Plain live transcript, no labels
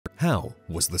How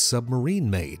was the submarine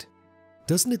made?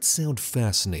 Doesn't it sound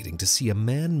fascinating to see a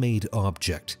man-made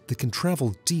object that can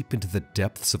travel deep into the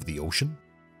depths of the ocean?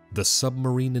 The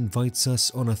submarine invites us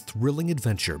on a thrilling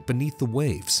adventure beneath the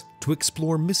waves to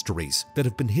explore mysteries that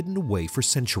have been hidden away for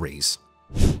centuries.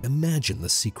 Imagine the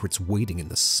secrets waiting in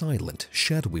the silent,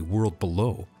 shadowy world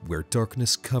below, where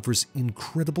darkness covers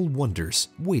incredible wonders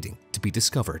waiting to be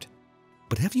discovered.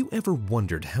 But have you ever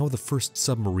wondered how the first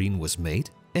submarine was made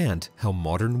and how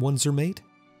modern ones are made?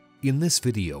 In this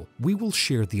video, we will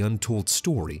share the untold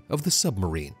story of the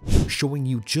submarine, showing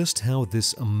you just how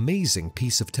this amazing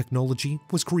piece of technology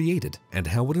was created and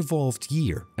how it evolved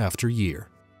year after year.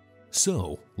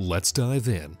 So, let's dive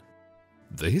in.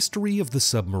 The history of the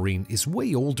submarine is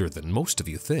way older than most of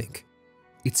you think.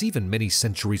 It's even many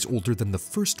centuries older than the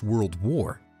First World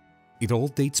War. It all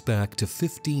dates back to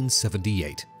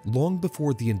 1578, long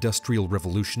before the Industrial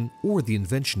Revolution or the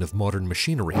invention of modern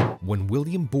machinery, when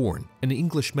William Bourne, an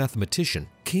English mathematician,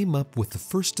 came up with the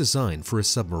first design for a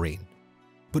submarine.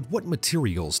 But what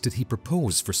materials did he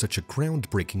propose for such a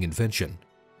groundbreaking invention?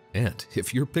 And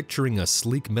if you're picturing a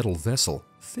sleek metal vessel,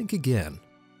 think again.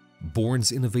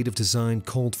 Bourne's innovative design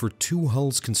called for two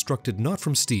hulls constructed not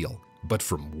from steel, but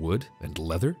from wood and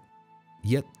leather.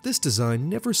 Yet this design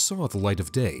never saw the light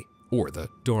of day, or the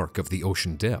dark of the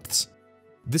ocean depths.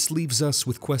 This leaves us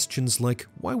with questions like,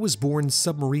 why was Bourne's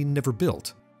submarine never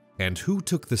built? And who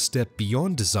took the step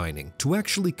beyond designing to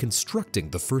actually constructing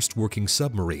the first working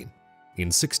submarine? In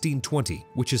 1620,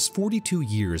 which is 42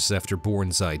 years after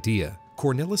Bourne's idea,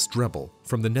 Cornelis Drebbel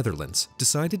from the Netherlands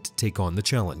decided to take on the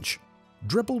challenge.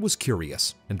 Drebbel was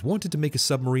curious and wanted to make a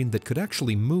submarine that could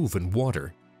actually move in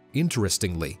water.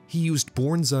 Interestingly, he used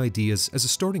Bourne's ideas as a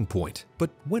starting point, but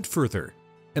went further.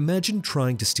 Imagine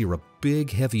trying to steer a big,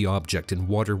 heavy object in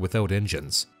water without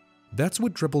engines. That's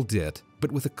what Drebbel did, but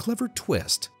with a clever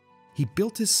twist. He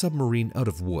built his submarine out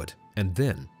of wood, and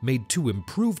then made two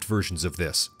improved versions of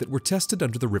this that were tested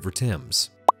under the River Thames.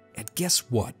 And guess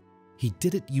what? He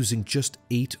did it using just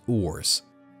 8 oars.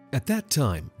 At that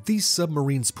time, these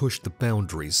submarines pushed the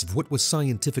boundaries of what was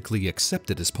scientifically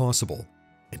accepted as possible.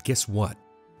 And guess what?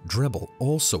 Drebbel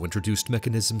also introduced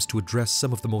mechanisms to address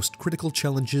some of the most critical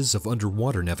challenges of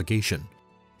underwater navigation.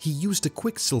 He used a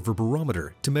quicksilver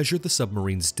barometer to measure the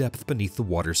submarine's depth beneath the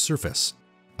water's surface,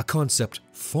 a concept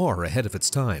far ahead of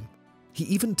its time. He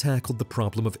even tackled the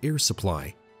problem of air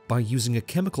supply by using a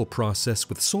chemical process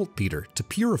with saltpeter to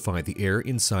purify the air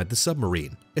inside the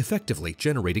submarine, effectively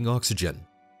generating oxygen.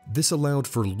 This allowed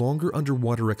for longer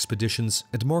underwater expeditions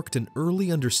and marked an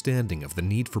early understanding of the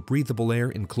need for breathable air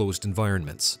in closed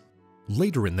environments.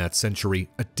 Later in that century,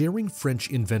 a daring French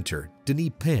inventor,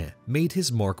 Denis Pain, made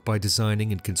his mark by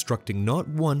designing and constructing not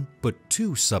one, but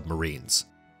 2 submarines.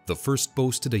 The first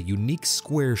boasted a unique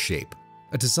square shape,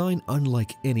 a design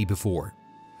unlike any before.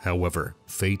 However,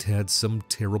 fate had some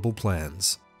terrible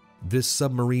plans. This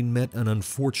submarine met an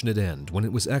unfortunate end when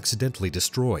it was accidentally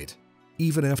destroyed.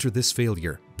 Even after this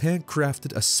failure, Pain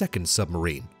crafted a second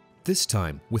submarine, this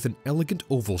time with an elegant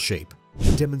oval shape,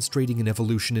 demonstrating an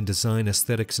evolution in design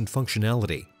aesthetics and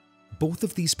functionality. Both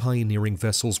of these pioneering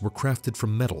vessels were crafted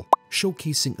from metal,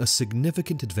 showcasing a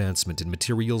significant advancement in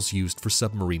materials used for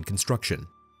submarine construction.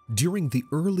 During the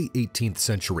early 18th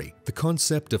century, the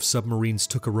concept of submarines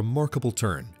took a remarkable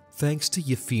turn, thanks to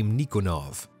Yefim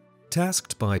Nikonov.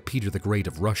 Tasked by Peter the Great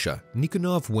of Russia,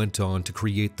 Nikonov went on to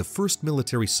create the first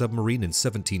military submarine in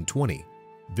 1720.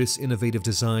 This innovative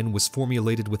design was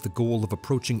formulated with the goal of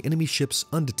approaching enemy ships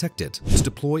undetected to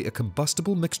deploy a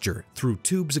combustible mixture through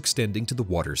tubes extending to the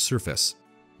water's surface.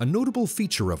 A notable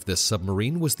feature of this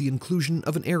submarine was the inclusion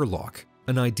of an airlock,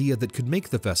 an idea that could make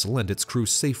the vessel and its crew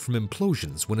safe from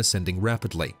implosions when ascending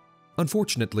rapidly.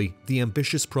 Unfortunately, the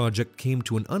ambitious project came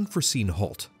to an unforeseen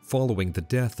halt following the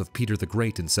death of Peter the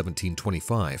Great in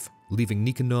 1725, leaving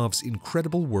Nikonov's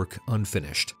incredible work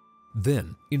unfinished.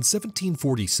 Then, in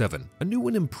 1747, a new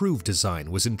and improved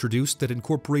design was introduced that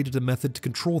incorporated a method to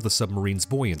control the submarine's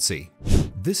buoyancy.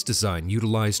 This design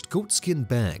utilized goatskin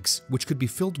bags, which could be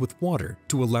filled with water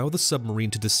to allow the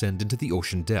submarine to descend into the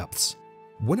ocean depths.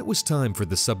 When it was time for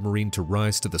the submarine to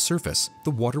rise to the surface,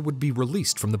 the water would be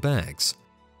released from the bags.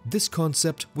 This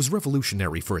concept was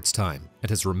revolutionary for its time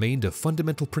and has remained a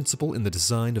fundamental principle in the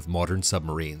design of modern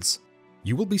submarines.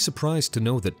 You will be surprised to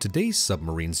know that today's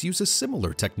submarines use a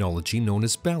similar technology known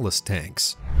as ballast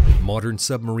tanks. Modern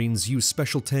submarines use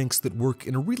special tanks that work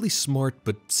in a really smart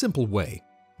but simple way.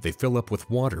 They fill up with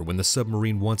water when the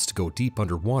submarine wants to go deep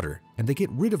underwater, and they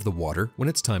get rid of the water when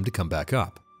it's time to come back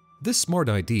up. This smart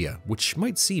idea, which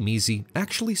might seem easy,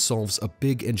 actually solves a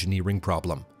big engineering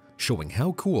problem, showing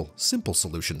how cool simple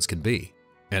solutions can be.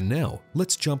 And now,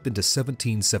 let's jump into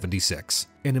 1776,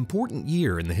 an important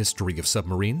year in the history of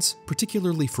submarines,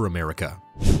 particularly for America.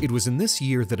 It was in this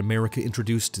year that America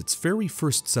introduced its very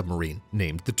first submarine,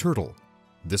 named the Turtle.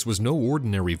 This was no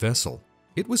ordinary vessel.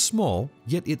 It was small,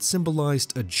 yet it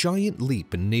symbolized a giant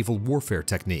leap in naval warfare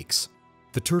techniques.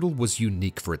 The Turtle was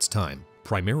unique for its time,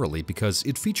 primarily because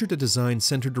it featured a design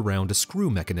centered around a screw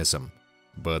mechanism.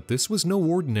 But this was no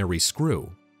ordinary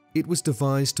screw. It was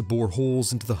devised to bore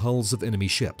holes into the hulls of enemy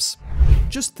ships.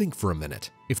 Just think for a minute.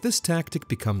 If this tactic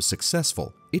becomes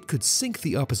successful, it could sink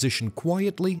the opposition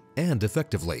quietly and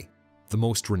effectively. The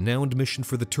most renowned mission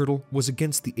for the Turtle was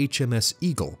against the HMS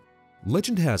Eagle.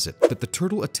 Legend has it that the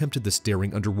Turtle attempted this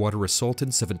daring underwater assault in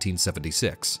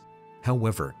 1776.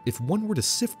 However, if one were to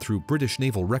sift through British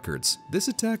naval records, this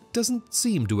attack doesn't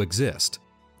seem to exist.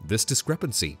 This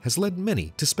discrepancy has led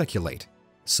many to speculate.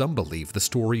 Some believe the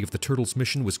story of the Turtle's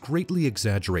mission was greatly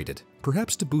exaggerated,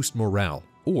 perhaps to boost morale,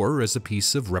 or as a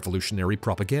piece of revolutionary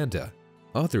propaganda.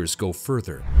 Others go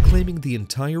further, claiming the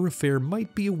entire affair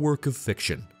might be a work of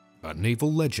fiction, a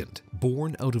naval legend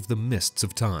born out of the mists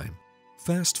of time.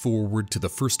 Fast forward to the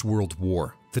First World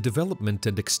War, the development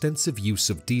and extensive use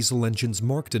of diesel engines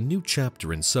marked a new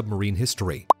chapter in submarine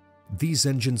history. These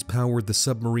engines powered the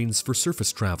submarines for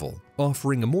surface travel,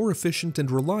 offering a more efficient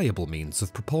and reliable means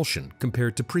of propulsion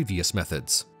compared to previous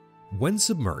methods. When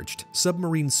submerged,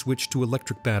 submarines switched to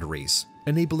electric batteries,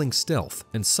 enabling stealth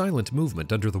and silent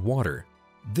movement under the water.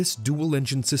 This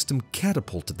dual-engine system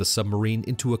catapulted the submarine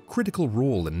into a critical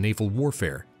role in naval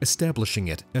warfare, establishing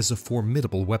it as a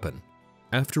formidable weapon.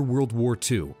 After World War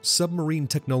II, submarine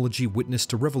technology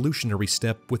witnessed a revolutionary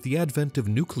step with the advent of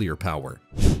nuclear power.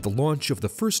 The launch of the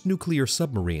first nuclear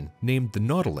submarine, named the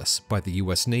Nautilus by the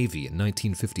US Navy in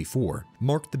 1954,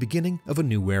 marked the beginning of a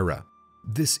new era.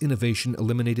 This innovation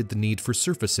eliminated the need for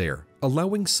surface air,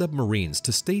 allowing submarines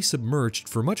to stay submerged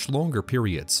for much longer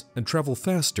periods and travel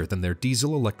faster than their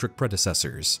diesel-electric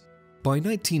predecessors. By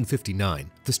 1959,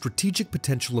 the strategic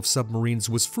potential of submarines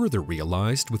was further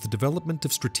realized with the development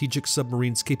of strategic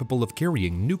submarines capable of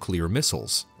carrying nuclear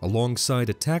missiles, alongside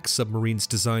attack submarines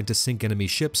designed to sink enemy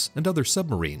ships and other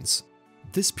submarines.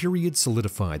 This period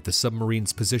solidified the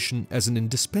submarine's position as an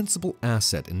indispensable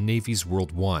asset in navies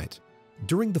worldwide.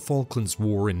 During the Falklands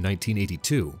War in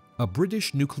 1982, a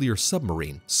British nuclear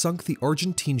submarine sunk the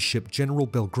Argentine ship General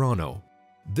Belgrano.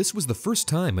 This was the first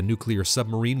time a nuclear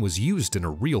submarine was used in a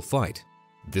real fight.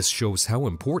 This shows how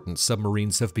important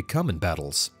submarines have become in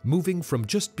battles, moving from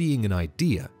just being an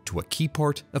idea to a key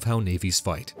part of how navies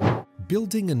fight.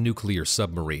 Building a nuclear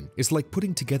submarine is like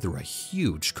putting together a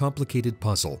huge, complicated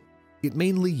puzzle. It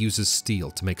mainly uses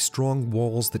steel to make strong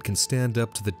walls that can stand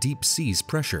up to the deep sea's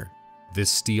pressure. This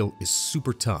steel is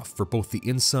super tough for both the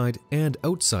inside and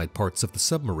outside parts of the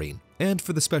submarine, and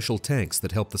for the special tanks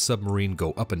that help the submarine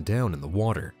go up and down in the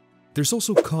water. There's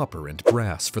also copper and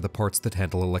brass for the parts that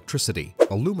handle electricity,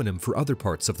 aluminum for other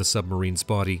parts of the submarine's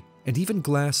body, and even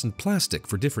glass and plastic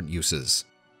for different uses.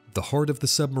 The heart of the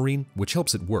submarine, which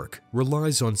helps it work,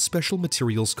 relies on special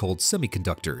materials called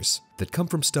semiconductors that come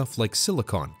from stuff like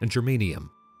silicon and germanium.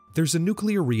 There's a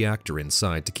nuclear reactor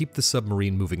inside to keep the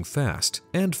submarine moving fast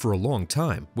and for a long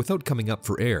time without coming up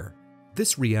for air.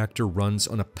 This reactor runs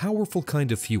on a powerful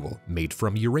kind of fuel made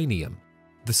from uranium.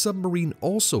 The submarine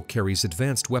also carries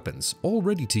advanced weapons all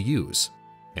ready to use.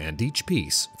 And each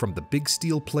piece, from the big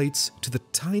steel plates to the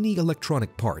tiny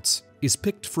electronic parts, is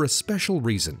picked for a special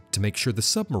reason to make sure the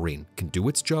submarine can do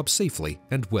its job safely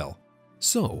and well.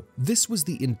 So, this was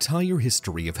the entire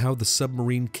history of how the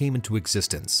submarine came into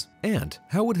existence, and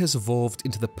how it has evolved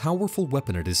into the powerful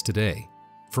weapon it is today.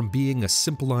 From being a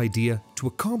simple idea to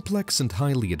a complex and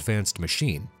highly advanced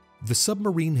machine, the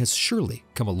submarine has surely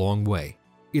come a long way.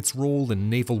 Its role in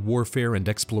naval warfare and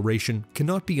exploration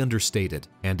cannot be understated,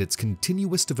 and its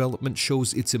continuous development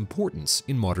shows its importance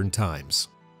in modern times.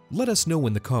 Let us know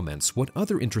in the comments what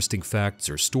other interesting facts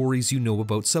or stories you know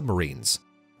about submarines.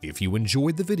 If you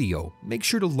enjoyed the video, make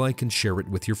sure to like and share it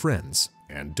with your friends.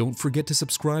 And don't forget to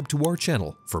subscribe to our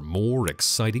channel for more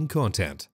exciting content.